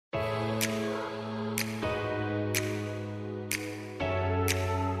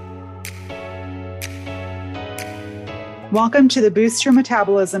Welcome to the Boost Your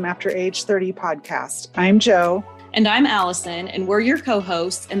Metabolism After Age 30 podcast. I'm Joe. And I'm Allison, and we're your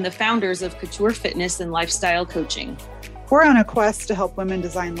co-hosts and the founders of Couture Fitness and Lifestyle Coaching. We're on a quest to help women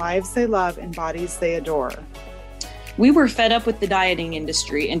design lives they love and bodies they adore. We were fed up with the dieting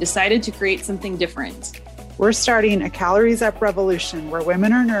industry and decided to create something different. We're starting a calories up revolution where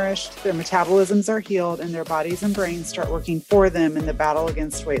women are nourished, their metabolisms are healed, and their bodies and brains start working for them in the battle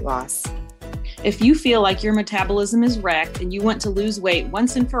against weight loss. If you feel like your metabolism is wrecked and you want to lose weight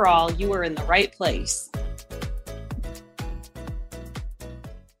once and for all, you are in the right place.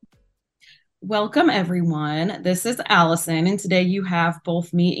 Welcome, everyone. This is Allison, and today you have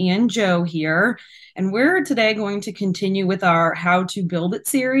both me and Joe here. And we're today going to continue with our How to Build It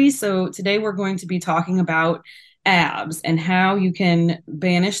series. So today we're going to be talking about abs and how you can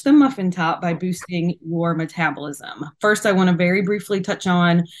banish the muffin top by boosting your metabolism. First, I want to very briefly touch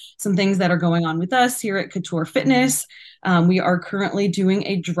on some things that are going on with us here at Couture Fitness. We are currently doing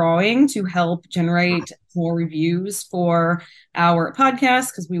a drawing to help generate more reviews for our podcast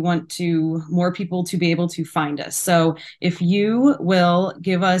because we want more people to be able to find us. So if you will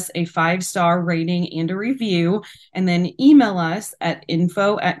give us a 5-star rating and a review, and then email us at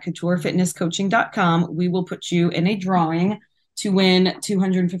info@couturefitnesscoaching.com, we will put you in a drawing to win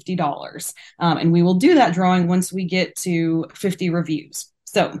 $250. And we will do that drawing once we get to 50 reviews.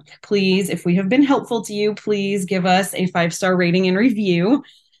 So please, if we have been helpful to you, please give us a 5-star rating and review.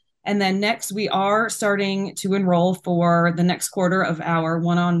 And then next, we are starting to enroll for the next quarter of our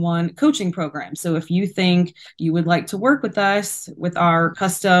one-on-one coaching program. So if you think you would like to work with us with our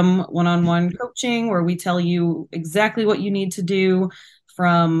custom one-on-one coaching, where we tell you exactly what you need to do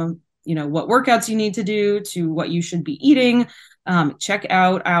from, what workouts you need to do to what you should be eating, check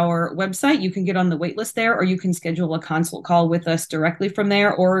out our website. You can get on the wait list there, or you can schedule a consult call with us directly from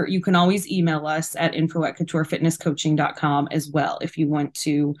there, or you can always email us at info@couturefitnesscoaching.com as well if you want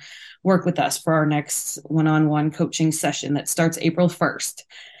to work with us for our next one-on-one coaching session that starts April 1st.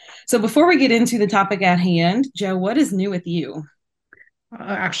 So before we get into the topic at hand, Joe, what is new with you?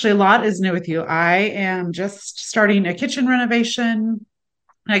 Actually, a lot is new with you. I am just starting a kitchen renovation.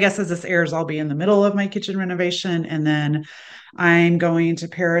 I guess as this airs, I'll be in the middle of my kitchen renovation. And then I'm going to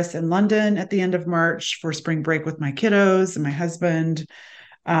Paris and London at the end of March for spring break with my kiddos and my husband.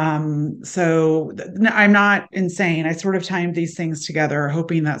 So I'm not insane. I sort of timed these things together,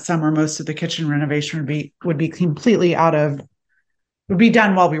 hoping that summer, most of the kitchen renovation would be completely would be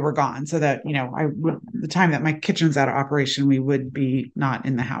done while we were gone, so that, the time that my kitchen's out of operation, we would be not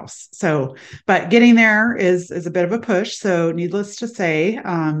in the house. So, but getting there is a bit of a push. So needless to say,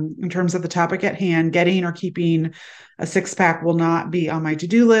 in terms of the topic at hand, getting or keeping a 6-pack will not be on my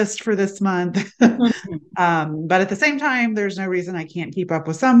to-do list for this month. But at the same time, there's no reason I can't keep up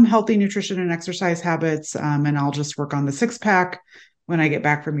with some healthy nutrition and exercise habits. And I'll just work on the 6-pack when I get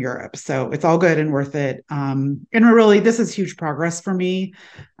back from Europe. So it's all good and worth it. And this is huge progress for me.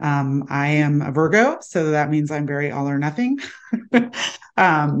 I am a Virgo, so that means I'm very all or nothing.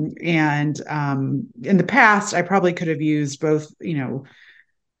 And in the past, I probably could have used both, the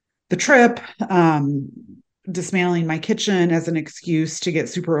trip, dismantling my kitchen as an excuse to get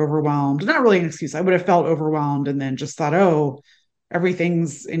super overwhelmed. Not really an excuse. I would have felt overwhelmed and then just thought,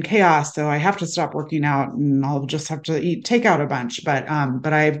 everything's in chaos, so I have to stop working out and I'll just have to eat takeout a bunch. But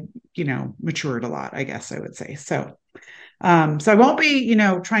I've, matured a lot, I guess I would say. So I won't be,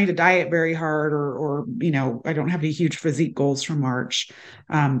 trying to diet very hard or I don't have any huge physique goals for March.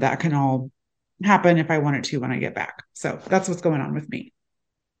 That can all happen if I want it to when I get back. So that's what's going on with me.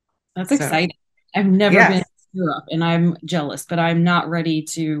 That's exciting. I've never been to Europe and I'm jealous, but I'm not ready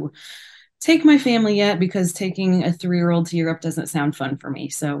to take my family yet because taking a 3-year-old to Europe doesn't sound fun for me.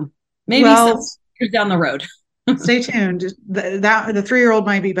 So maybe some years down the road. Stay tuned. The 3-year-old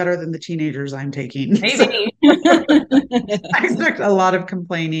might be better than the teenagers I'm taking. Maybe. So, I expect a lot of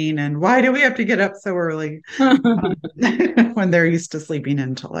complaining and why do we have to get up so early when they're used to sleeping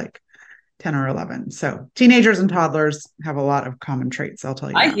until like 10 or 11. So teenagers and toddlers have a lot of common traits, I'll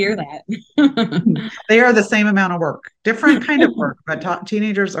tell you. I hear that. They are the same amount of work, different kind of work, but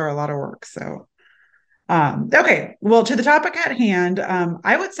teenagers are a lot of work. So, okay. Well, to the topic at hand,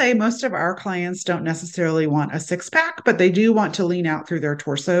 I would say most of our clients don't necessarily want a 6-pack, but they do want to lean out through their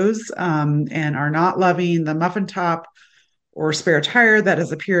torsos, and are not loving the muffin top or spare tire that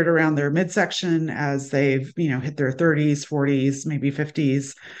has appeared around their midsection as they've, hit their 30s, 40s, maybe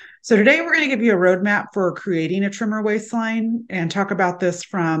 50s. So today we're going to give you a roadmap for creating a trimmer waistline and talk about this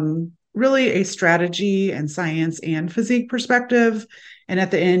from really a strategy and science and physique perspective. And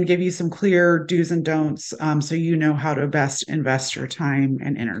at the end, give you some clear do's and don'ts, so you know how to best invest your time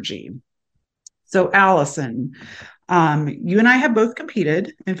and energy. So Allison, You and I have both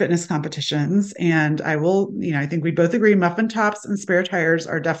competed in fitness competitions, and I think we both agree muffin tops and spare tires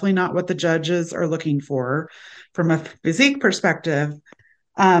are definitely not what the judges are looking for from a physique perspective.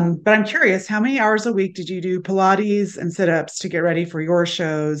 But I'm curious, how many hours a week did you do Pilates and sit-ups to get ready for your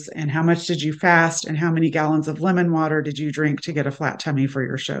shows? And how much did you fast? And how many gallons of lemon water did you drink to get a flat tummy for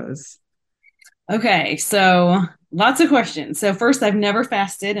your shows? Okay, so lots of questions. So first, I've never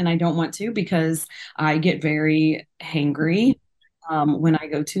fasted and I don't want to because I get very hangry when I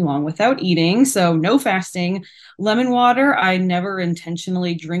go too long without eating. So no fasting. Lemon water, I never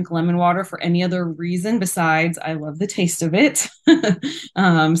intentionally drink lemon water for any other reason besides I love the taste of it.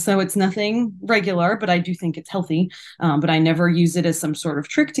 So it's nothing regular, but I do think it's healthy. But I never use it as some sort of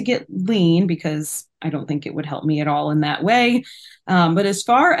trick to get lean because I don't think it would help me at all in that way. But as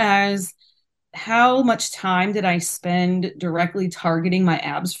far as how much time did I spend directly targeting my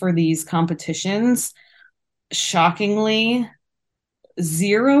abs for these competitions? Shockingly,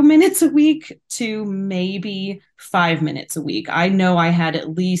 0 minutes a week to maybe 5 minutes a week. I know I had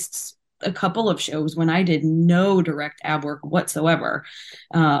at least a couple of shows when I did no direct ab work whatsoever.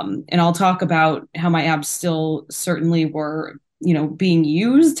 And I'll talk about how my abs still certainly were, being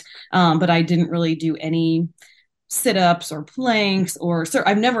used, but I didn't really do any sit-ups or planks or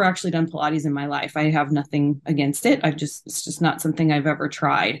I've never actually done Pilates in my life. I have nothing against it. It's just not something I've ever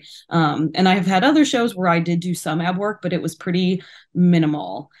tried. And I've had other shows where I did do some ab work, but it was pretty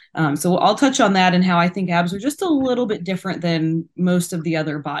minimal. So I'll touch on that and how I think abs are just a little bit different than most of the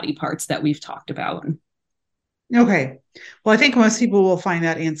other body parts that we've talked about. Okay. Well, I think most people will find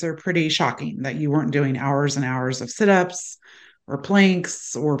that answer pretty shocking that you weren't doing hours and hours of sit-ups or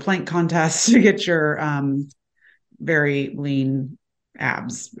planks or plank contests to get your very lean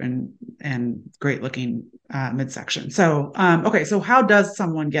abs and great looking midsection. So okay, so how does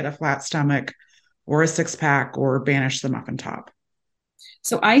someone get a flat stomach or a six pack or banish the muffin top?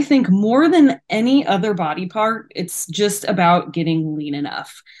 So I think more than any other body part, it's just about getting lean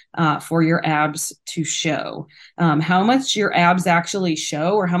enough for your abs to show. How much your abs actually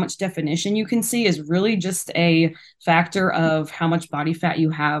show or how much definition you can see is really just a factor of how much body fat you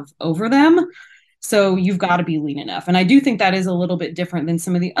have over them. So you've got to be lean enough. And I do think that is a little bit different than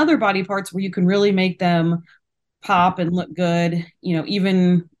some of the other body parts where you can really make them pop and look good,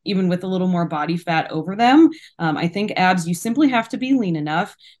 even with a little more body fat over them. I think abs, you simply have to be lean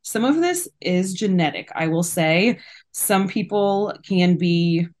enough. Some of this is genetic, I will say. Some people can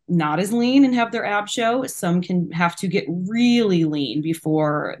be not as lean and have their abs show. Some can have to get really lean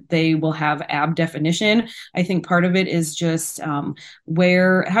before they will have ab definition. I think part of it is just how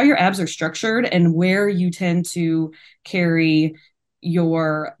your abs are structured and where you tend to carry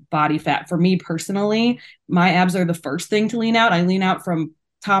your body fat. For me personally, my abs are the first thing to lean out. I lean out from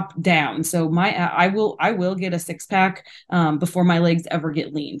top down. So I will get a six pack before my legs ever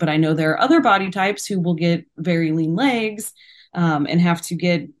get lean. But I know there are other body types who will get very lean legs and have to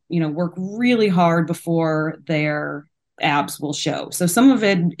get work really hard before their abs will show. So some of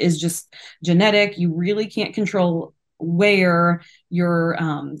it is just genetic. You really can't control where you're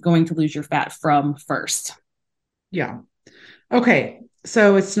going to lose your fat from first. Yeah. Okay.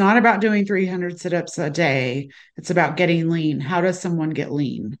 So it's not about doing 300 sit-ups a day. It's about getting lean. How does someone get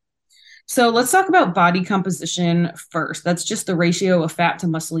lean? So let's talk about body composition first. That's just the ratio of fat to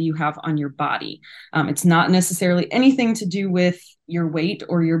muscle you have on your body. It's not necessarily anything to do with your weight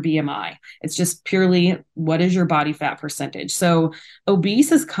or your BMI. It's just purely what is your body fat percentage. So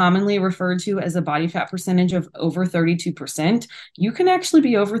obese is commonly referred to as a body fat percentage of over 32%. You can actually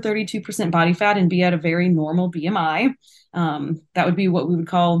be over 32% body fat and be at a very normal BMI. That would be what we would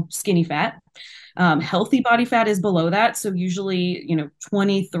call skinny fat. Healthy body fat is below that. So usually,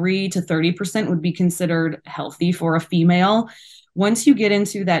 23 to 30% would be considered healthy for a female. Once you get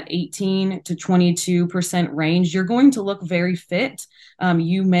into that 18 to 22% range, you're going to look very fit.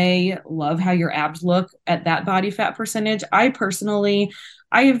 You may love how your abs look at that body fat percentage. I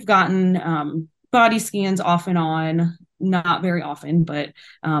have gotten body scans off and on, not very often, but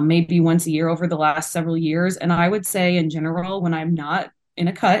maybe once a year over the last several years. And I would say in general, when I'm not in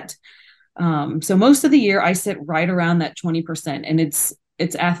a cut, so most of the year I sit right around that 20%, and it's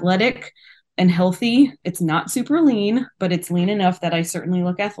athletic and healthy. It's not super lean, but it's lean enough that I certainly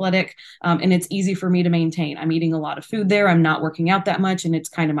look athletic. And it's easy for me to maintain. I'm eating a lot of food there. I'm not working out that much, and it's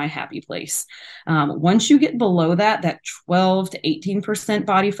kind of my happy place. Once you get below that 12 to 18%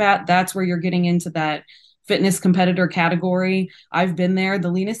 body fat, that's where you're getting into that fitness competitor category. I've been there.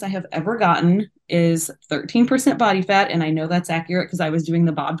 The leanest I have ever gotten is 13% body fat. And I know that's accurate because I was doing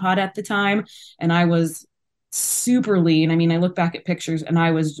the bod pod at the time, and I was super lean. I mean, I look back at pictures and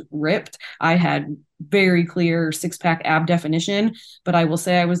I was ripped. I had very clear six pack ab definition, but I will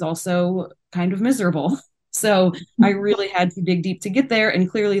say I was also kind of miserable. So I really had to dig deep to get there. And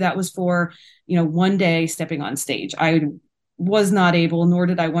clearly that was for, one day stepping on stage. I was not able, nor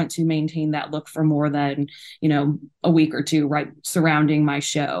did I want to maintain that look for more than, a week or two, right, surrounding my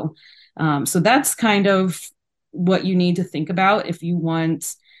show. So that's kind of what you need to think about if you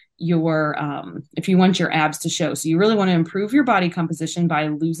want your abs to show. So you really want to improve your body composition by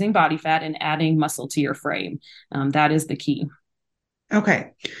losing body fat and adding muscle to your frame. That is the key.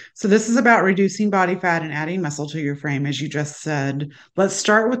 Okay. So this is about reducing body fat and adding muscle to your frame, as you just said. Let's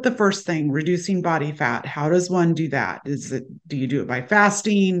start with the first thing, reducing body fat. How does one do that? Do you do it by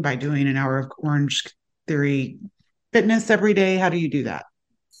fasting, by doing an hour of Orange Theory fitness every day? How do you do that?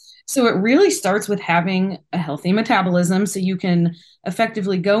 So it really starts with having a healthy metabolism so you can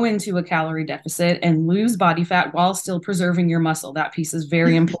effectively go into a calorie deficit and lose body fat while still preserving your muscle. That piece is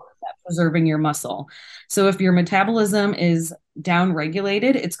very important, that preserving your muscle. So if your metabolism is down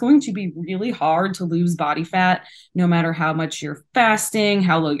regulated, it's going to be really hard to lose body fat no matter how much you're fasting,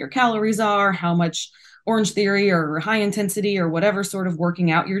 how low your calories are, how much Orange Theory or high intensity or whatever sort of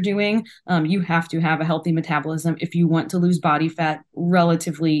working out you're doing. You have to have a healthy metabolism if you want to lose body fat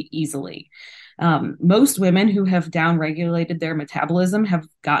relatively easily. Most women who have downregulated their metabolism have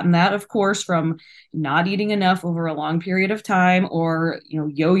gotten that, of course, from not eating enough over a long period of time, or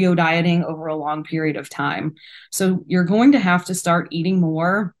yo-yo dieting over a long period of time. So you're going to have to start eating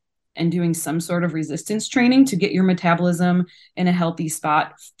more and doing some sort of resistance training to get your metabolism in a healthy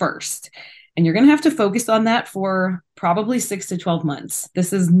spot first. And you're going to have to focus on that for probably 6 to 12 months.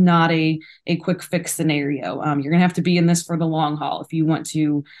 This is not a quick fix scenario. You're going to have to be in this for the long haul if you want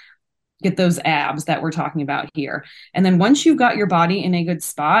to get those abs that we're talking about here. And then once you've got your body in a good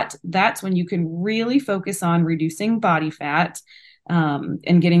spot, that's when you can really focus on reducing body fat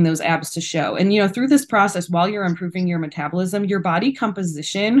and getting those abs to show. And, through this process, while you're improving your metabolism, your body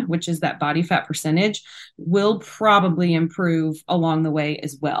composition, which is that body fat percentage, will probably improve along the way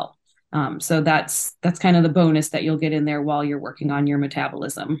as well. So that's kind of the bonus that you'll get in there while you're working on your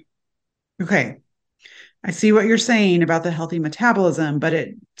metabolism. Okay. I see what you're saying about the healthy metabolism, but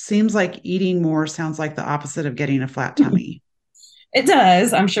it seems like eating more sounds like the opposite of getting a flat tummy. It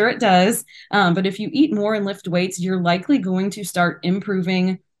does. I'm sure it does. But if you eat more and lift weights, you're likely going to start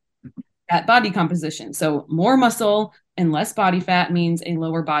improving that body composition. So more muscle and less body fat means a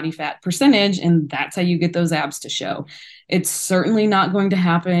lower body fat percentage, and that's how you get those abs to show. It's certainly not going to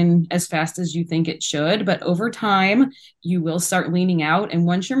happen as fast as you think it should, but over time, you will start leaning out. And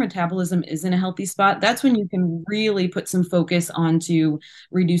once your metabolism is in a healthy spot, that's when you can really put some focus onto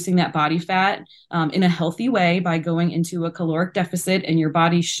reducing that body fat in a healthy way by going into a caloric deficit, and your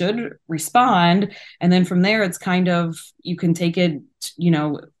body should respond. And then from there, it's kind of, you can take it,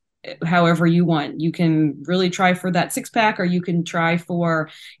 however you want. You can really try for that six pack, or you can try for,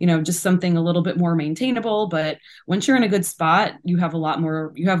 just something a little bit more maintainable. But once you're in a good spot, you have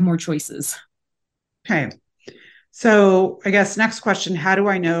more choices. Okay. So I guess next question, how do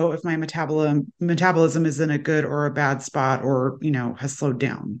I know if my metabolism is in a good or a bad spot, or, has slowed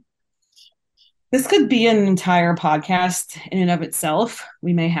down? This could be an entire podcast in and of itself.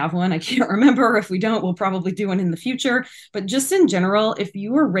 We may have one. I can't remember. If we don't, we'll probably do one in the future. But just in general, if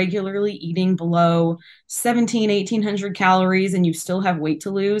you are regularly eating below 1,800 calories and you still have weight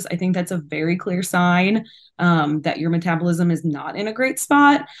to lose, I think that's a very clear sign that your metabolism is not in a great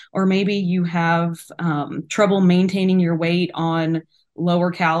spot. Or maybe you have trouble maintaining your weight on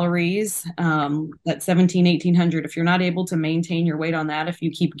lower calories, at 1,800. If you're not able to maintain your weight on that, if you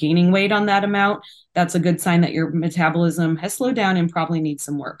keep gaining weight on that amount, that's a good sign that your metabolism has slowed down and probably needs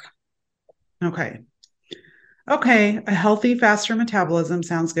some work. Okay. A healthy, faster metabolism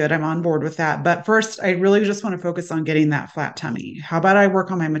sounds good. I'm on board with that. But first, I really just want to focus on getting that flat tummy. How about I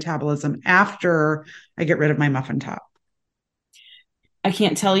work on my metabolism after I get rid of my muffin top? I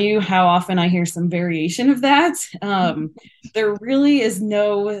can't tell you how often I hear some variation of that. There really is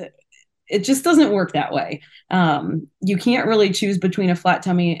it just doesn't work that way. You can't really choose between a flat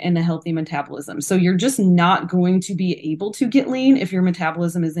tummy and a healthy metabolism. So you're just not going to be able to get lean if your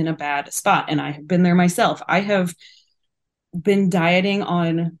metabolism is in a bad spot. And I have been there myself. I have been dieting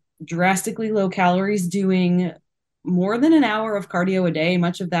on drastically low calories, doing more than an hour of cardio a day,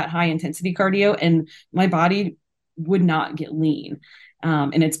 much of that high intensity cardio, and my body would not get lean.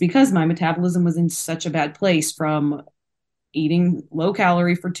 And it's because my metabolism was in such a bad place from eating low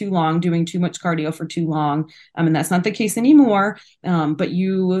calorie for too long, doing too much cardio for too long. And that's not the case anymore. But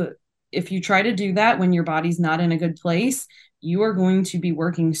if you try to do that when your body's not in a good place, you are going to be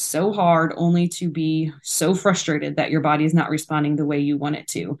working so hard only to be so frustrated that your body is not responding the way you want it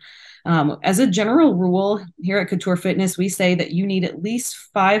to. As a general rule, here at Couture Fitness, we say that you need at least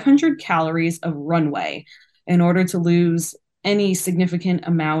 500 calories of runway in order to lose any significant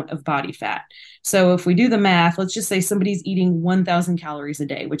amount of body fat. So if we do the math, let's just say somebody's eating 1,000 calories a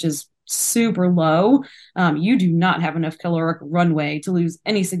day, which is super low. You do not have enough caloric runway to lose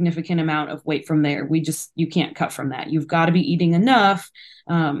any significant amount of weight from there. You can't cut from that. You've got to be eating enough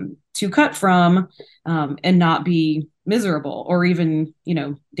to cut from and not be miserable or even,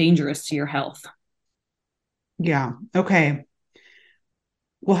 dangerous to your health. Yeah. Okay.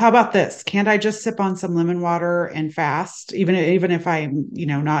 Well, how about this? Can't I just sip on some lemon water and fast, even if I'm,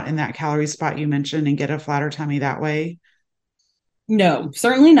 not in that calorie spot you mentioned, and get a flatter tummy that way? No,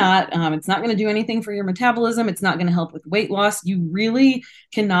 certainly not. It's not going to do anything for your metabolism. It's not going to help with weight loss. You really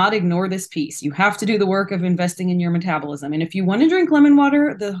cannot ignore this piece. You have to do the work of investing in your metabolism. And if you want to drink lemon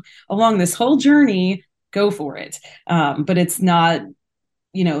water along this whole journey, go for it. But it's not,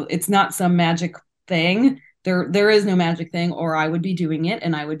 it's not some magic thing. There is no magic thing, or I would be doing it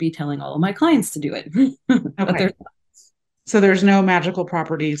and I would be telling all of my clients to do it. Okay. So there's no magical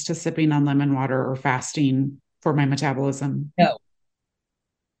properties to sipping on lemon water or fasting for my metabolism. No,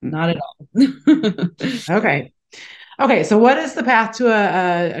 not at all. Okay. Okay. So what is the path to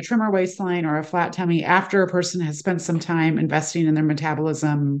a trimmer waistline or a flat tummy after a person has spent some time investing in their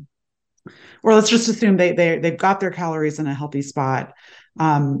metabolism? Or let's just assume they've got their calories in a healthy spot.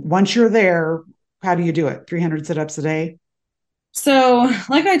 Once you're there, how do you do it? 300 sit-ups a day? So,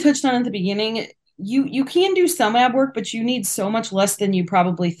 like I touched on at the beginning, you can do some ab work, but you need so much less than you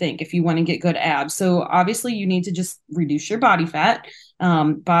probably think if you want to get good abs. So obviously you need to just reduce your body fat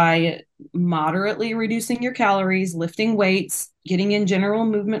by moderately reducing your calories, lifting weights, getting in general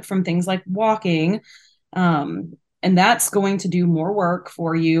movement from things like walking. And that's going to do more work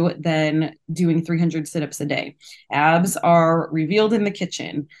for you than doing 300 sit-ups a day. Abs are revealed in the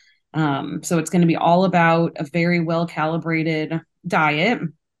kitchen. So it's going to be all about a very well calibrated diet.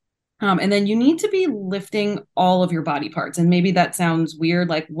 And then you need to be lifting all of your body parts. And maybe that sounds weird.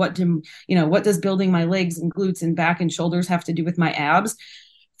 Like what does building my legs and glutes and back and shoulders have to do with my abs?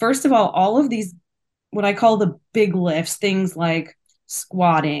 First of all of these, what I call the big lifts, things like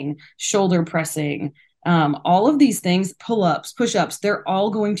squatting, shoulder pressing, all of these things, pull-ups, push-ups, they're all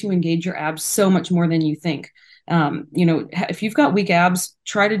going to engage your abs so much more than you think. If you've got weak abs,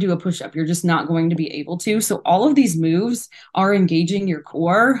 try to do a push-up. You're just not going to be able to. So all of these moves are engaging your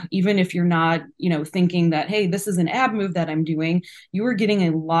core, even if you're not, thinking that, hey, this is an ab move that I'm doing. You are getting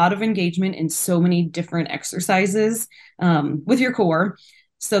a lot of engagement in so many different exercises with your core.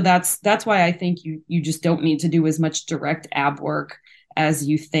 So that's why I think you just don't need to do as much direct ab work as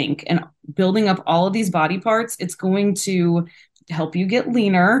you think. And building up all of these body parts, it's going to help you get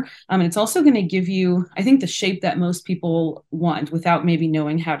leaner. And it's also going to give you, I think, the shape that most people want without maybe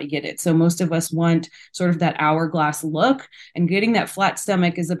knowing how to get it. So most of us want sort of that hourglass look, and getting that flat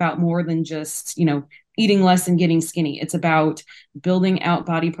stomach is about more than just, eating less and getting skinny. It's about building out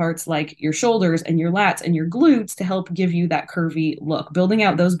body parts like your shoulders and your lats and your glutes to help give you that curvy look. Building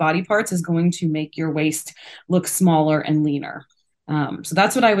out those body parts is going to make your waist look smaller and leaner. So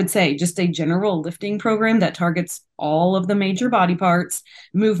that's what I would say. Just a general lifting program that targets all of the major body parts,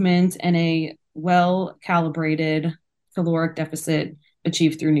 movement, and a well-calibrated caloric deficit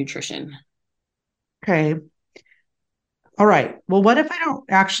achieved through nutrition. Okay. All right. Well, what if I don't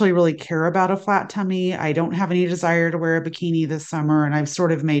actually really care about a flat tummy? I don't have any desire to wear a bikini this summer, and I've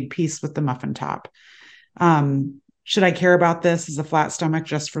sort of made peace with the muffin top. Should I care about this as a flat stomach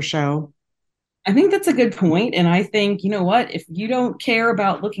just for show? I think that's a good point. And I think, you know what, if you don't care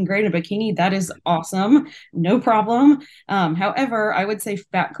about looking great in a bikini, that is awesome. No problem. However, I would say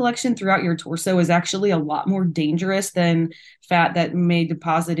fat collection throughout your torso is actually a lot more dangerous than fat that may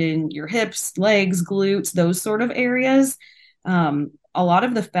deposit in your hips, legs, glutes, those sort of areas. A lot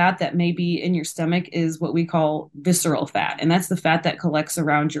of the fat that may be in your stomach is what we call visceral fat, and that's the fat that collects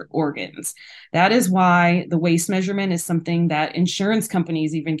around your organs. That is why the waist measurement is something that insurance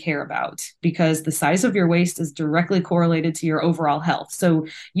companies even care about, because the size of your waist is directly correlated to your overall health. So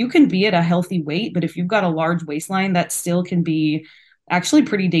you can be at a healthy weight, but if you've got a large waistline, that still can be actually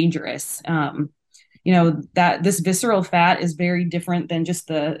pretty dangerous. That this visceral fat is very different than just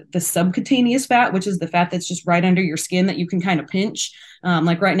the subcutaneous fat, which is the fat that's just right under your skin that you can kind of pinch.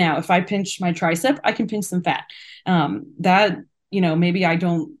 Like right now, if I pinch my tricep, I can pinch some fat. Maybe I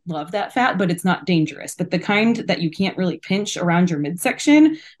don't love that fat, but it's not dangerous. But the kind that you can't really pinch around your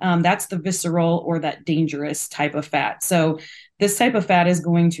midsection, that's the visceral or that dangerous type of fat. So this type of fat is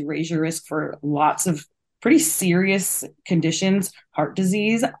going to raise your risk for lots of pretty serious conditions: heart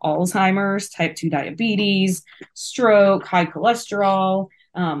disease, Alzheimer's, type 2 diabetes, stroke, high cholesterol.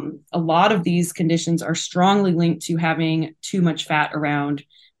 A lot of these conditions are strongly linked to having too much fat around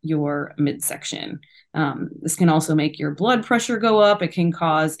your midsection. This can also make your blood pressure go up. It can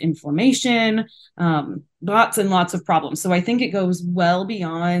cause inflammation, lots and lots of problems. So I think it goes well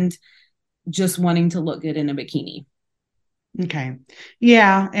beyond just wanting to look good in a bikini. Okay.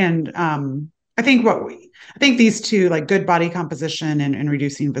 Yeah. And I think these two, like good body composition and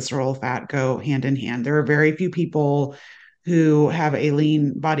reducing visceral fat, go hand in hand. There are very few people who have a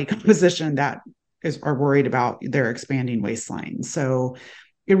lean body composition that are worried about their expanding waistline. So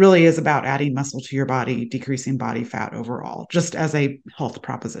it really is about adding muscle to your body, decreasing body fat overall, just as a health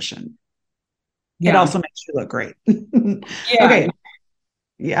proposition. It Yeah. also makes you look great. Yeah. Okay.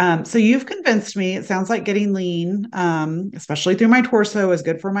 Yeah, so you've convinced me. It sounds like getting lean, especially through my torso, is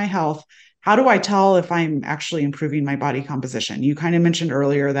good for my health. How do I tell if I'm actually improving my body composition? You kind of mentioned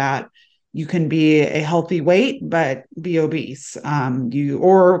earlier that you can be a healthy weight but be obese.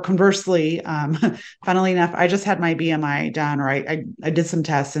 Or conversely, funnily enough, I just had my BMI done, or I did some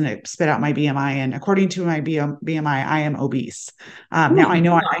tests and it spit out my BMI, and according to my BMI, I am obese. Now I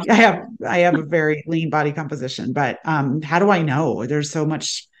know I have a very lean body composition, but how do I know? There's so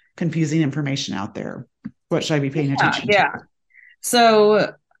much confusing information out there. What should I be paying attention to? Yeah.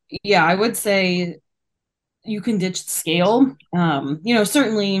 So, yeah, I would say you can ditch the scale.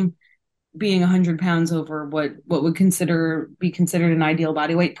 Certainly being 100 pounds over what would be considered an ideal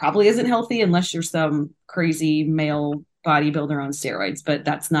body weight probably isn't healthy unless you're some crazy male bodybuilder on steroids, but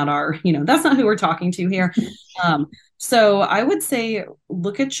that's not that's not who we're talking to here. So I would say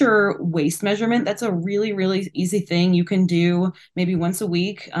look at your waist measurement. That's a really, really easy thing you can do maybe once a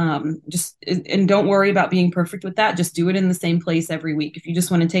week. And don't worry about being perfect with that. Just do it in the same place every week. If you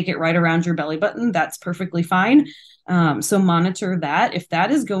just want to take it right around your belly button, that's perfectly fine. So monitor that. If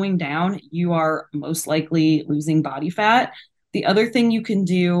that is going down, you are most likely losing body fat. The other thing you can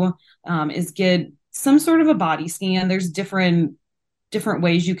do is get some sort of a body scan. There's different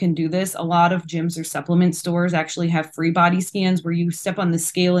ways you can do this. A lot of gyms or supplement stores actually have free body scans where you step on the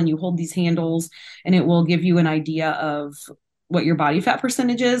scale and you hold these handles and it will give you an idea of what your body fat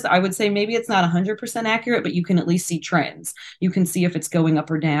percentage is. I would say maybe it's not 100% accurate, but you can at least see trends. You can see if it's going up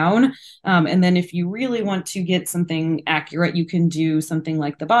or down. And then if you really want to get something accurate, you can do something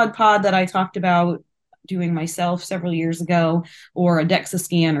like the bod pod that I talked about doing myself several years ago, or a DEXA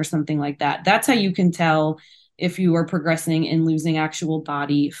scan or something like that. That's how you can tell if you are progressing and losing actual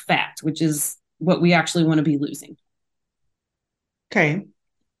body fat, which is what we actually want to be losing. Okay,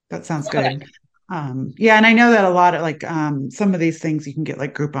 that sounds good. Yeah, and I know that a lot of some of these things you can get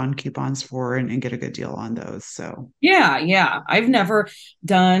like Groupon coupons for and get a good deal on those. So yeah. I've never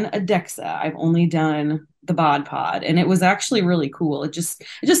done a DEXA. I've only done the bod pod, and it was actually really cool. It just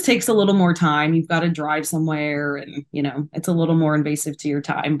takes a little more time. You've got to drive somewhere, and it's a little more invasive to your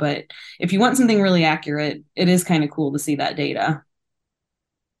time. But if you want something really accurate, it is kind of cool to see that data.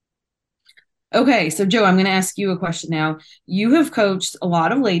 Okay, so Joe, I'm going to ask you a question now. You have coached a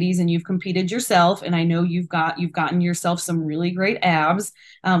lot of ladies and you've competed yourself, and I know you've gotten yourself some really great abs.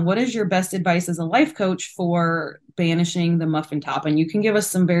 What is your best advice as a life coach for banishing the muffin top? And you can give us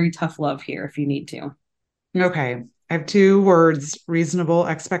some very tough love here if you need to. okay, I have two words: reasonable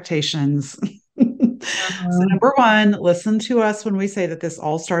expectations. So number one, listen to us when we say that this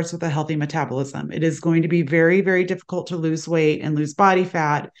all starts with a healthy metabolism. It is going to be very, very difficult to lose weight and lose body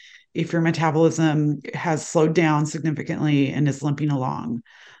fat if your metabolism has slowed down significantly and is limping along.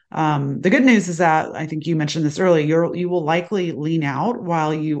 The good news is that I think you mentioned this earlier, you will likely lean out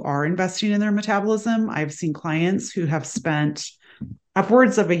while you are investing in their metabolism. I've seen clients who have spent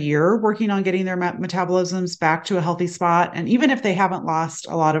upwards of a year working on getting their metabolisms back to a healthy spot. And even if they haven't lost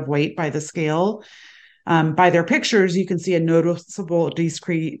a lot of weight by the scale, by their pictures, you can see a noticeable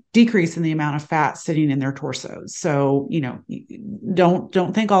decrease in the amount of fat sitting in their torsos. So,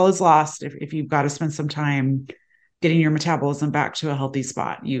 don't think all is lost if you've got to spend some time getting your metabolism back to a healthy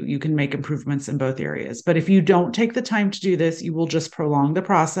spot. You can make improvements in both areas. But if you don't take the time to do this, you will just prolong the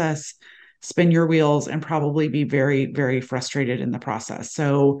process, spin your wheels, and probably be very, very frustrated in the process.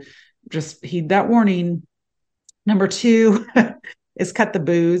 So just heed that warning. Number two, is cut the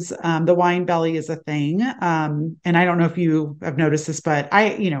booze. The wine belly is a thing. And I don't know if you have noticed this, but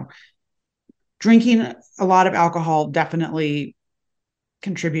drinking a lot of alcohol definitely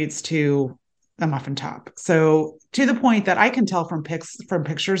contributes to a muffin top. So to the point that I can tell from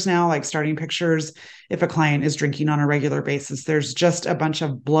pictures now, like starting pictures, if a client is drinking on a regular basis, there's just a bunch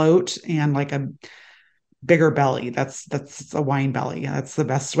of bloat and like bigger belly. That's a wine belly. That's the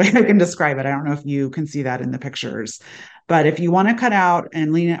best way I can describe it. I don't know if you can see that in the pictures, but if you want to cut out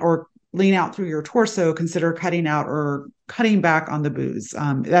and lean out through your torso, consider cutting out or cutting back on the booze.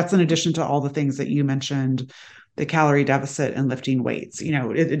 That's in addition to all the things that you mentioned, the calorie deficit and lifting weights.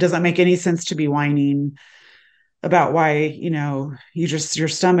 It doesn't make any sense to be whining about why, your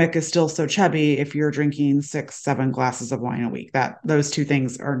stomach is still so chubby if you're drinking 6, 7 glasses of wine a week. That those two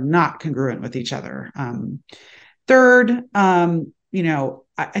things are not congruent with each other. Third,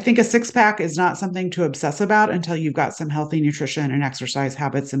 I think a six pack is not something to obsess about until you've got some healthy nutrition and exercise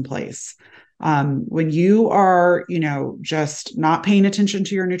habits in place. When you are, just not paying attention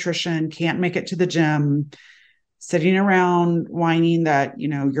to your nutrition, can't make it to the gym, sitting around whining that,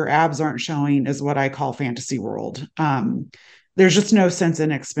 your abs aren't showing is what I call fantasy world. There's just no sense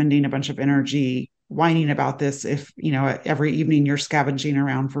in expending a bunch of energy whining about this if, every evening you're scavenging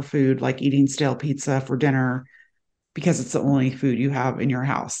around for food, like eating stale pizza for dinner because it's the only food you have in your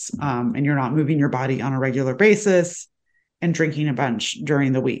house, and you're not moving your body on a regular basis and drinking a bunch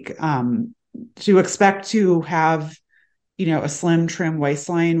during the week. To expect to have, a slim, trim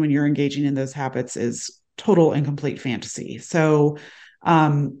waistline when you're engaging in those habits is total and complete fantasy. So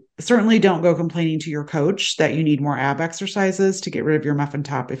certainly don't go complaining to your coach that you need more ab exercises to get rid of your muffin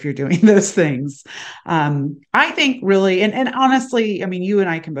top if you're doing those things. I think really, and honestly, I mean, you and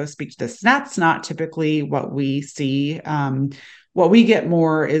I can both speak to this. That's not typically what we see. What we get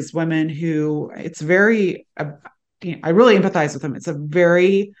more is women who it's very, I really empathize with them. It's a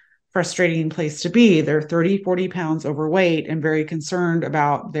very frustrating place to be. They're 30, 40 pounds overweight and very concerned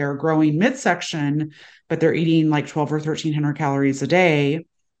about their growing midsection, but they're eating like 12 or 1300 calories a day.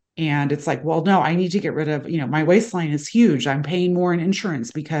 And it's like, well, no, I need to get rid of, my waistline is huge. I'm paying more in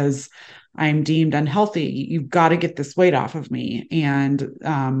insurance because I'm deemed unhealthy. You've got to get this weight off of me. And,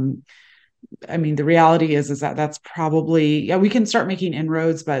 I mean, the reality is that that's probably, we can start making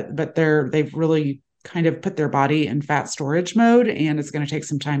inroads, but they've really kind of put their body in fat storage mode, and it's going to take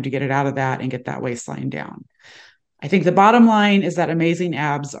some time to get it out of that and get that waistline down. I think the bottom line is that amazing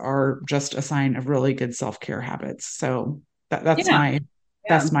abs are just a sign of really good self-care habits. So that's my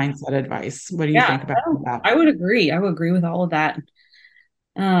best mindset advice. What do you think about that? I would agree. I would agree with all of that.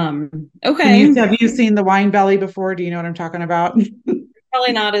 Okay. Have you seen the wine belly before? Do you know what I'm talking about?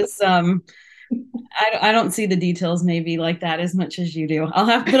 Probably not as I don't see the details maybe like that as much as you do. But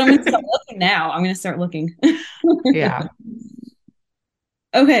I'm going to start looking now. I'm going to start looking. Yeah.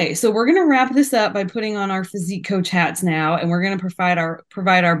 Okay, so we're going to wrap this up by putting on our physique coach hats now, and we're going to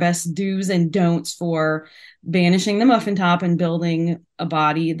provide our best do's and don'ts for banishing the muffin top and building a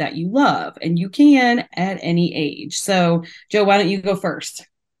body that you love, and you can at any age. So, Jo, why don't you go first?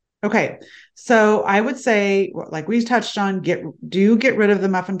 Okay. So I would say, like we touched on, get rid of the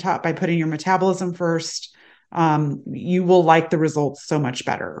muffin top by putting your metabolism first. You will like the results so much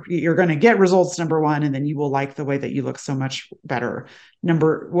better. You're going to get results, number one, and then you will like the way that you look so much better.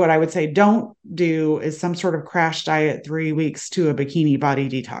 What I would say don't do is some sort of crash diet 3 weeks to a bikini body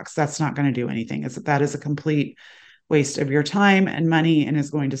detox. That's not going to do anything. That is a complete waste of your time and money and is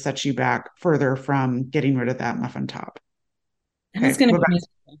going to set you back further from getting rid of that muffin top. And it's going to be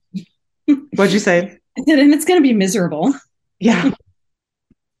miserable. What'd you say? I said, and it's going to be miserable. Yeah.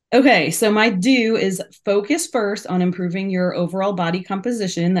 Okay, so my do is focus first on improving your overall body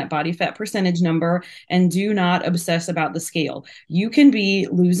composition, that body fat percentage number, and do not obsess about the scale. You can be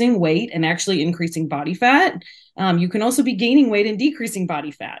losing weight and actually increasing body fat. You can also be gaining weight and decreasing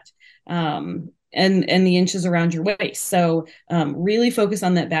body fat. And the inches around your waist. So really focus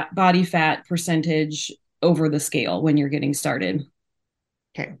on that body fat percentage over the scale when you're getting started.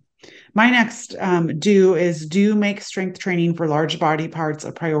 Okay. My next do make strength training for large body parts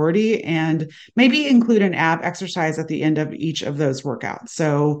a priority, and maybe include an ab exercise at the end of each of those workouts.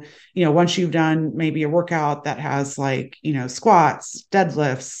 So, once you've done maybe a workout that has like, squats,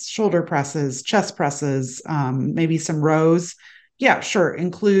 deadlifts, shoulder presses, chest presses, maybe some rows. Yeah, sure.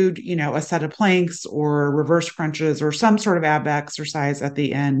 Include, a set of planks or reverse crunches or some sort of ab exercise at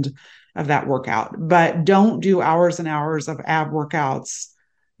the end of that workout, but don't do hours and hours of ab workouts,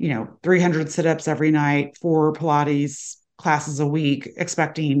 300 sit-ups every night, 4 Pilates classes a week,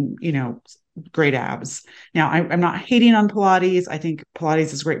 expecting, great abs. Now, I'm not hating on Pilates. I think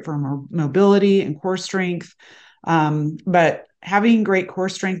Pilates is great for mobility and core strength. But having great core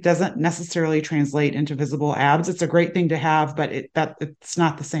strength doesn't necessarily translate into visible abs. It's a great thing to have, but it's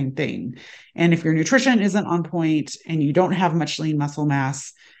not the same thing. And if your nutrition isn't on point and you don't have much lean muscle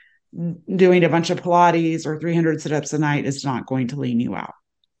mass, doing a bunch of Pilates or 300 sit-ups a night is not going to lean you out.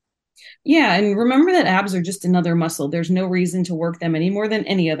 Yeah, and remember that abs are just another muscle. There's no reason to work them any more than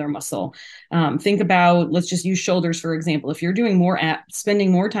any other muscle. Think about, let's just use shoulders for example. If you're doing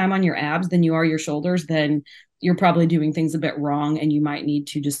spending more time on your abs than you are your shoulders, then you're probably doing things a bit wrong, and you might need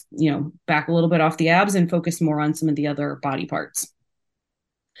to just, back a little bit off the abs and focus more on some of the other body parts.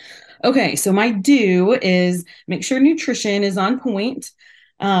 Okay, so my do is make sure nutrition is on point,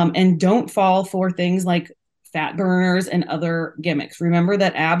 and don't fall for things like fat burners and other gimmicks. Remember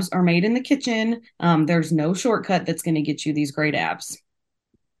that abs are made in the kitchen. There's no shortcut that's going to get you these great abs.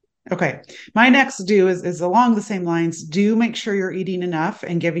 Okay. My next do is along the same lines. Do make sure you're eating enough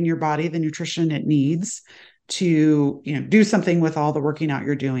and giving your body the nutrition it needs to, do something with all the working out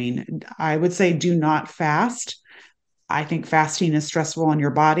you're doing. I would say do not fast. I think fasting is stressful on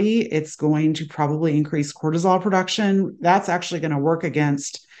your body. It's going to probably increase cortisol production. That's actually going to work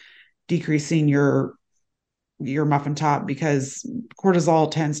against decreasing your muffin top because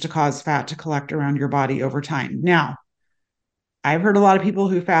cortisol tends to cause fat to collect around your body over time. Now, I've heard a lot of people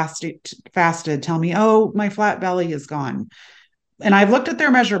who fasted tell me, "Oh, my flat belly is gone." And I've looked at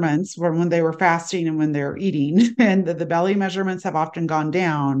their measurements when they were fasting and when they're eating, and the belly measurements have often gone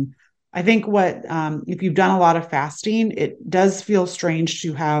down. I think if you've done a lot of fasting, it does feel strange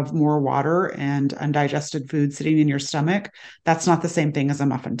to have more water and undigested food sitting in your stomach. That's not the same thing as a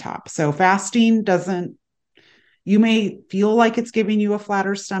muffin top. So fasting doesn't, you may feel like it's giving you a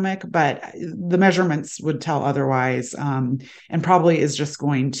flatter stomach, but the measurements would tell otherwise, and probably is just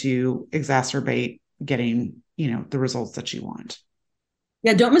going to exacerbate getting, the results that you want.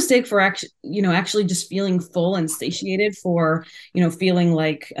 Yeah, don't mistake for actually just feeling full and satiated for, feeling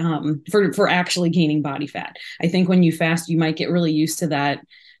like for actually gaining body fat. I think when you fast, you might get really used to that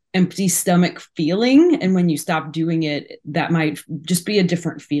empty stomach feeling, and when you stop doing it, that might just be a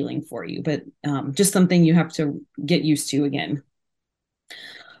different feeling for you, but just something you have to get used to again.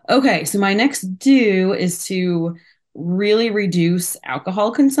 Okay, so my next do is to really reduce alcohol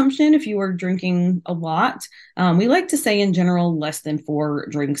consumption if you are drinking a lot. We like to say in general less than 4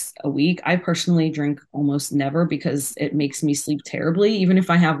 drinks a week. I personally drink almost never because it makes me sleep terribly. Even if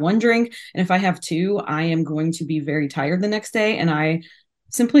I have 1 drink, and if I have two, I am going to be very tired the next day. And I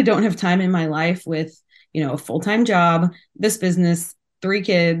simply don't have time in my life with, a full-time job, this business, 3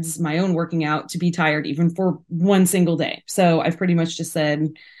 kids, my own working out to be tired even for one single day. So I've pretty much just said,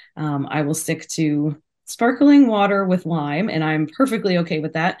 I will stick to sparkling water with lime, and I'm perfectly okay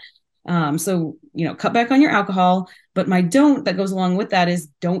with that. So, cut back on your alcohol. But my don't that goes along with that is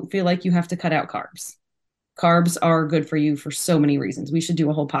don't feel like you have to cut out carbs. Carbs are good for you for so many reasons. We should do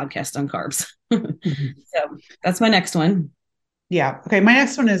a whole podcast on carbs. So that's my next one. Yeah. Okay. My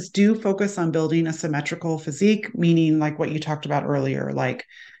next one is do focus on building a symmetrical physique, meaning like what you talked about earlier, like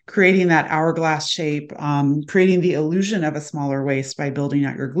creating that hourglass shape, creating the illusion of a smaller waist by building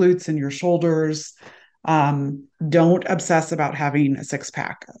out your glutes and your shoulders. Don't obsess about having a six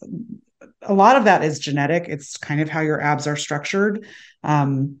pack. A lot of that is genetic. It's kind of how your abs are structured.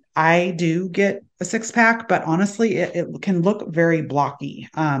 I do get a six pack, but honestly, it can look very blocky.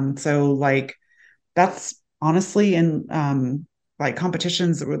 So like that's honestly in like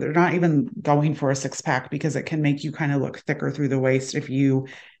competitions where they're not even going for a six pack because it can make you kind of look thicker through the waist if you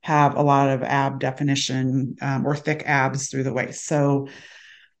have a lot of ab definition, or thick abs through the waist. So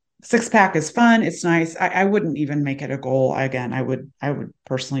six pack is fun. It's nice. I wouldn't even make it a goal. Again, I would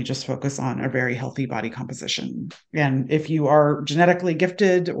personally just focus on a very healthy body composition. And if you are genetically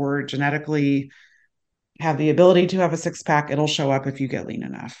gifted or genetically have the ability to have a six pack, it'll show up if you get lean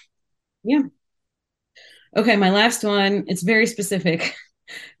enough. Yeah. Okay, my last one, it's very specific.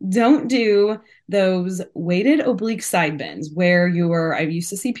 Don't do those weighted oblique side bends where I used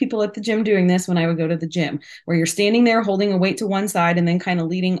to see people at the gym doing this when I would go to the gym, where you're standing there holding a weight to one side and then kind of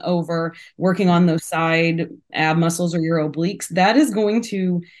leaning over, working on those side ab muscles or your obliques. That is going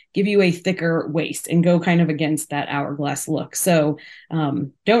to give you a thicker waist and go kind of against that hourglass look. So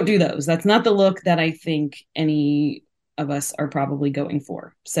don't do those. That's not the look that I think any of us are probably going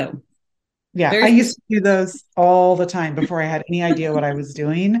for. So Yeah, I very used to do those all the time before I had any idea what I was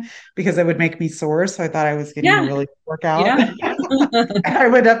doing because it would make me sore. So I thought I was getting a yeah, really good workout. yeah. I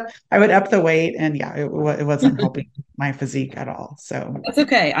would up the weight, and yeah, it wasn't helping my physique at all. So That's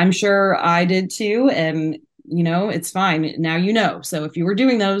okay. I'm sure I did too. And, it's fine. Now you know. So if you were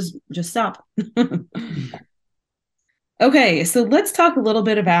doing those, just stop. Okay. So let's talk a little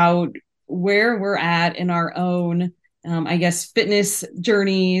bit about where we're at in our own, I guess, fitness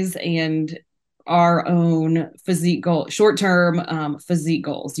journeys and our own physique goal, short-term physique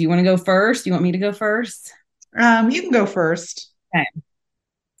goals. Do you want to go first? Do you want me to go first? you can go first. Okay.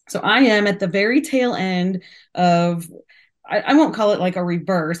 So I am at the very tail end of, I won't call it like a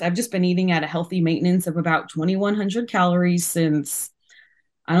reverse. I've just been eating at a healthy maintenance of about 2,100 calories since,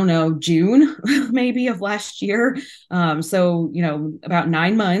 I don't know, June maybe of last year. So, about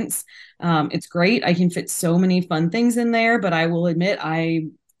 9 months. It's great. I can fit so many fun things in there, but I will admit I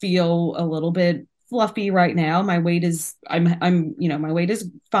feel a little bit fluffy right now. My weight is, my weight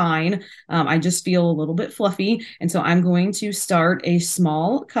is fine. I just feel a little bit fluffy. And so I'm going to start a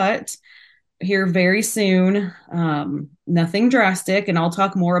small cut here very soon. Nothing drastic. And I'll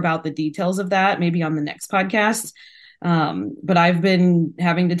talk more about the details of that maybe on the next podcast. But I've been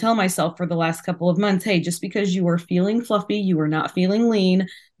having to tell myself for the last couple of months, hey, just because you are feeling fluffy, you are not feeling lean.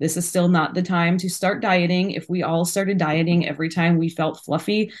 This is still not the time to start dieting. If we all started dieting every time we felt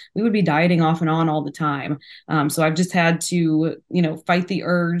fluffy, we would be dieting off and on all the time. So I've just had to, fight the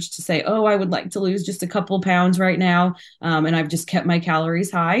urge to say, oh, I would like to lose just a couple pounds right now. And I've just kept my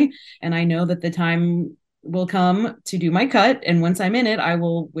calories high. And I know that the time will come to do my cut. And once I'm in it, I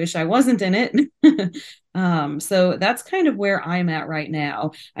will wish I wasn't in it. So that's kind of where I'm at right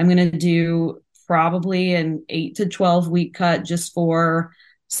now. I'm going to do probably an 8 to 12 week cut just for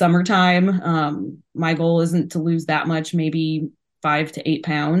summertime. My goal isn't to lose that much, maybe 5 to 8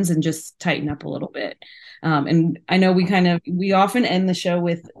 pounds, and just tighten up a little bit. And I know we often end the show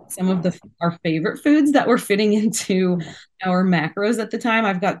with some of our favorite foods that we're fitting into our macros at the time.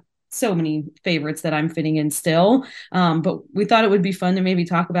 I've got so many favorites that I'm fitting in still. But we thought it would be fun to maybe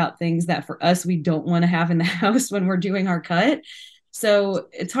talk about things that for us, we don't want to have in the house when we're doing our cut. So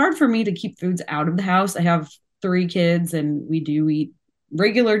it's hard for me to keep foods out of the house. I have 3 kids and we do eat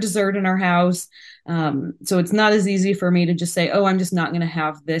regular dessert in our house. So it's not as easy for me to just say, oh, I'm just not going to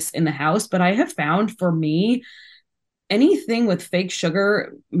have this in the house. But I have found for me, anything with fake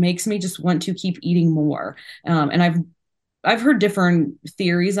sugar makes me just want to keep eating more. And I've heard different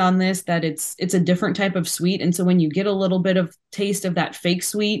theories on this, that it's a different type of sweet. And so when you get a little bit of taste of that fake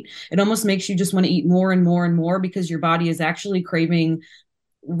sweet, it almost makes you just want to eat more and more and more, because your body is actually craving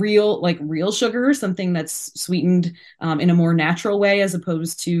real sugar, something that's sweetened in a more natural way, as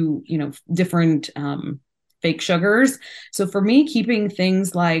opposed to, different fake sugars. So for me, keeping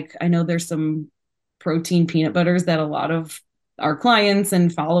things like, I know there's some protein peanut butters that a lot of our clients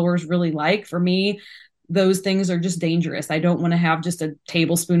and followers really like. For me, those things are just dangerous. I don't want to have just a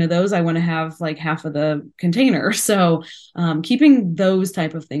tablespoon of those. I want to have like half of the container. So keeping those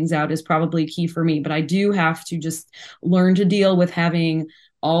type of things out is probably key for me. But I do have to just learn to deal with having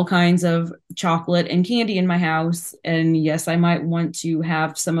all kinds of chocolate and candy in my house. And yes, I might want to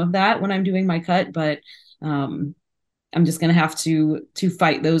have some of that when I'm doing my cut, but I'm just going to have to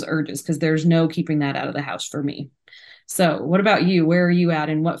fight those urges, because there's no keeping that out of the house for me. So what about you? Where are you at,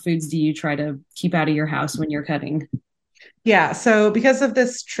 and what foods do you try to keep out of your house when you're cutting? Yeah. So because of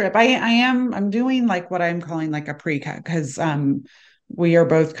this trip, I'm doing like what I'm calling like a pre-cut, because we are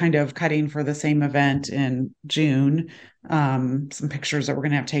both kind of cutting for the same event in June. Some pictures that we're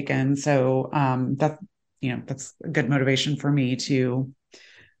going to have taken. So that's a good motivation for me to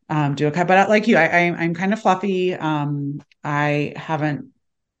do a cut. But like you, I'm kind of fluffy. I haven't,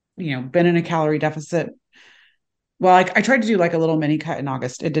 been in a calorie deficit. Well, I tried to do like a little mini cut in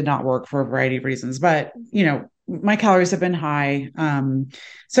August. It did not work for a variety of reasons, but my calories have been high.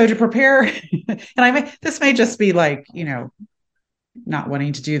 So to prepare, and this may just be like, not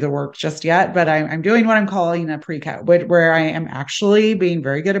wanting to do the work just yet, but I'm doing what I'm calling a pre-cut, where I am actually being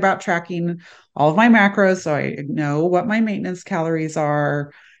very good about tracking all of my macros. So I know what my maintenance calories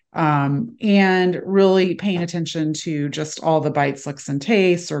are, and really paying attention to just all the bites, licks, and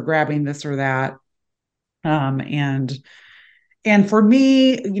tastes, or grabbing this or that. And for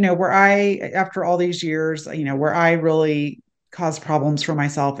me, where after all these years, where I really cause problems for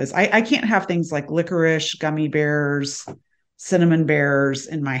myself is I can't have things like licorice, gummy bears, cinnamon bears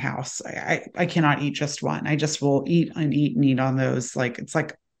in my house. I cannot eat just one. I just will eat and eat and eat on those. Like, it's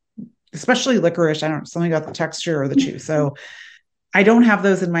like, especially licorice, I don't know, something about the texture or the chew. So I don't have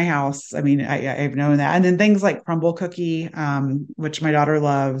those in my house. I mean, I've known that. And then things like crumble cookie, which my daughter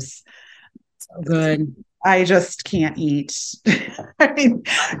loves. So good. I just can't eat. I mean,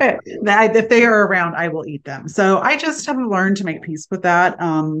 if they are around, I will eat them. So I just have learned to make peace with that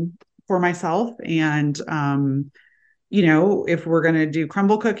for myself. And, if we're going to do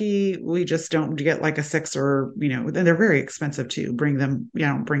crumble cookie, we just don't get like a 6, or, they're very expensive too. Bring them,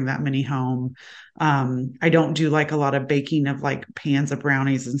 don't bring that many home. I don't do like a lot of baking of like pans of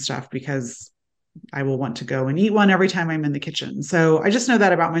brownies and stuff, because I will want to go and eat one every time I'm in the kitchen. So I just know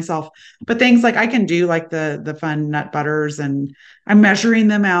that about myself. But things like I can do like the fun nut butters, and I'm measuring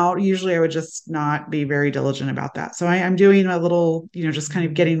them out. Usually I would just not be very diligent about that. So I'm doing a little, just kind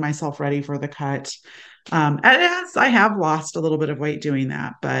of getting myself ready for the cut. As I have lost a little bit of weight doing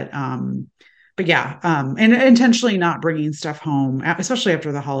that, but yeah, and intentionally not bringing stuff home, especially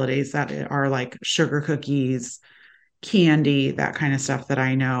after the holidays that are like sugar cookies, candy, that kind of stuff that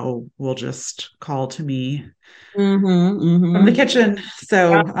I know will just call to me from the kitchen.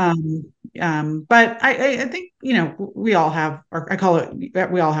 So, but I think, we all have, or I call it,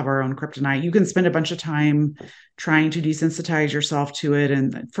 that we all have our own kryptonite. You can spend a bunch of time trying to desensitize yourself to it.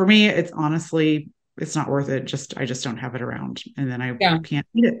 And for me, it's honestly, it's not worth it. I just don't have it around, and then I can't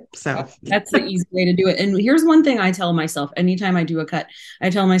eat it. So that's the easy way to do it. And here's one thing I tell myself anytime I do a cut,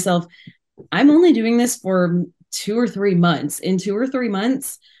 I tell myself, I'm only doing this for 2 or 3 months. In 2 or 3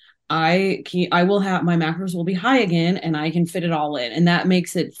 months, I will have my macros will be high again and I can fit it all in. And that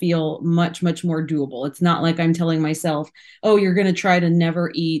makes it feel much, much more doable. It's not like I'm telling myself, oh, you're going to try to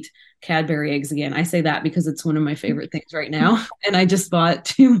never eat Cadbury eggs again. I say that because it's one of my favorite things right now. And I just bought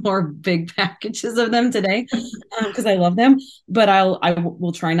 2 more big packages of them today because I love them. But I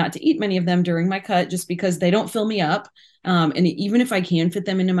will try not to eat many of them during my cut just because they don't fill me up. And even if I can fit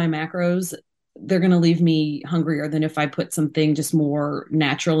them into my macros, they're going to leave me hungrier than if I put something just more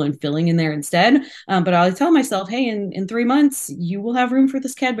natural and filling in there instead. But I'll tell myself, hey, in 3 months, you will have room for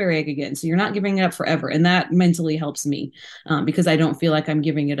this Cadbury egg again. So you're not giving it up forever. And that mentally helps me because I don't feel like I'm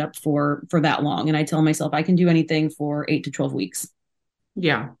giving it up for that long. And I tell myself I can do anything for 8 to 12 weeks.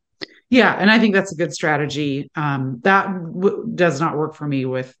 Yeah. Yeah. And I think that's a good strategy. That does not work for me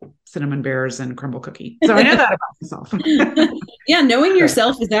with cinnamon bears and crumble cookie. So I know that about myself. Yeah. Knowing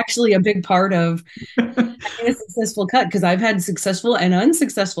yourself is actually a big part of having a successful cut, because I've had successful and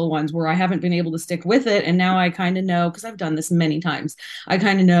unsuccessful ones where I haven't been able to stick with it. And now I kind of know, because I've done this many times, I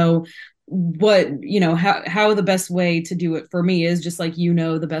kind of know what, how the best way to do it for me is, just like,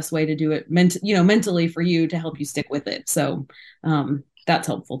 the best way to do it mentally for you to help you stick with it. So that's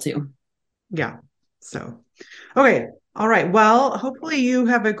helpful too. Yeah. So, okay. All right. Well, hopefully you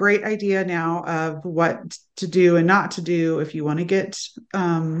have a great idea now of what to do and not to do if you want to get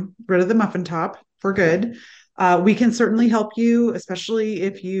rid of the muffin top for good. We can certainly help you, especially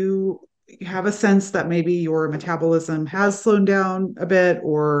if you have a sense that maybe your metabolism has slowed down a bit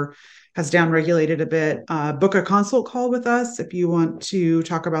or has downregulated a bit. Book a consult call with us if you want to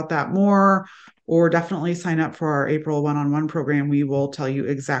talk about that more, or definitely sign up for our April one-on-one program. We will tell you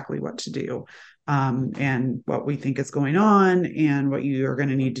exactly what to do and what we think is going on and what you are going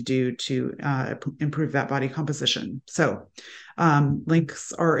to need to do to improve that body composition. So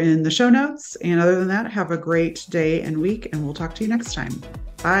links are in the show notes. And other than that, have a great day and week, and we'll talk to you next time.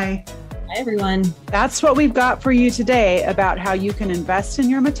 Bye. Hi, everyone. That's what we've got for you today about how you can invest in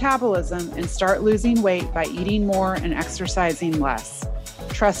your metabolism and start losing weight by eating more and exercising less.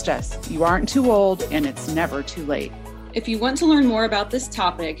 Trust us, you aren't too old and it's never too late. If you want to learn more about this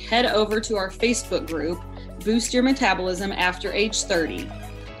topic, head over to our Facebook group, Boost Your Metabolism After Age 30.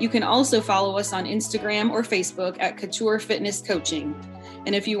 You can also follow us on Instagram or Facebook at Couture Fitness Coaching.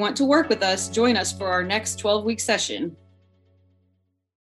 And if you want to work with us, join us for our next 12-week session.